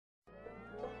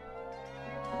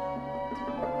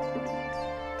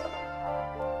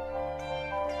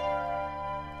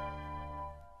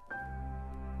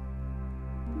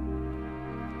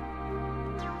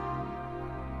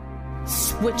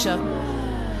with ya.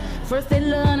 First they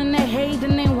learn and they hate,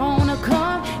 then they wanna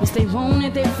come. Yes, they want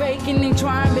it, they fake and they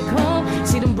try and become.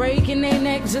 See them breaking their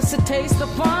neck just to taste the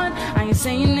fun. I ain't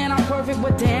saying that I'm perfect,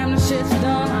 but damn, the shit's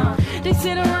done. They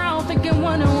sit around thinking,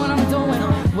 wondering what I'm doing.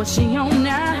 What's she on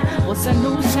now? What's a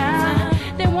new sound?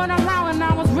 They want around and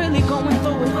I was really going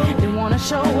through it. They wanna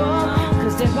show up,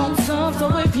 cause they want some.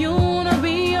 So if you wanna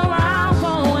be around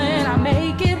for when I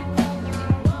make it,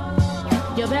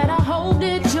 you better hope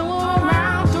that you're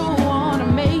around through all the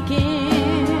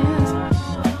makings.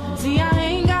 See, I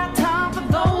ain't got time for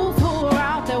those who are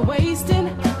out there wasting.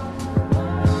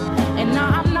 And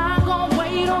now I'm not gonna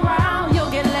wait around. You'll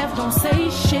get left, don't say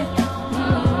shit.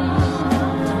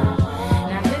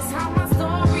 Now this how my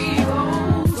story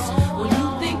goes. When you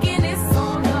thinking it's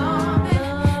all loving,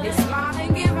 it's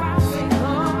smiling, give out fake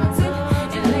hugs.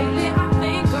 And lately I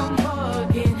think I'm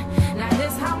bugging. Now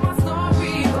this how my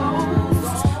story goes.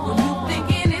 When you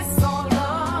thinking it's all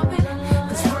loving,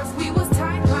 cause first we was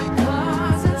tight like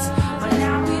cousins, but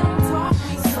now we don't talk,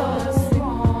 we so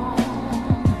wrong.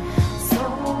 So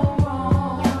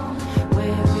wrong.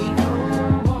 Where we go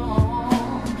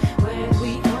wrong, where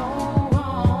we go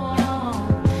wrong.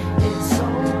 It's so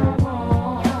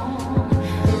wrong,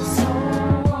 it's so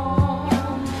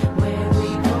wrong. Where we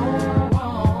go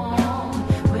wrong,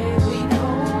 where we go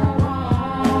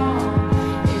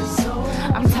wrong. It's so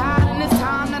wrong. I'm tired in this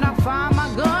time that I find my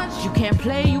guns. You can't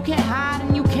play, you can't hide,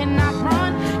 and you cannot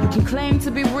run. You can claim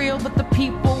to be real, but the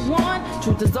people won.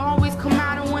 Truth does always come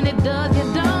out, and when it does,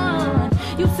 you're done.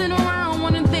 You sit around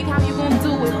wanting to think how you gonna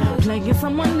do it. Playing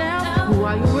someone else, who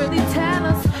are you really? Tell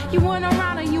us. You weren't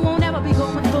around and you won't ever be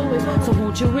going through it. So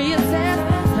won't you reassess?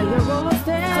 Play your role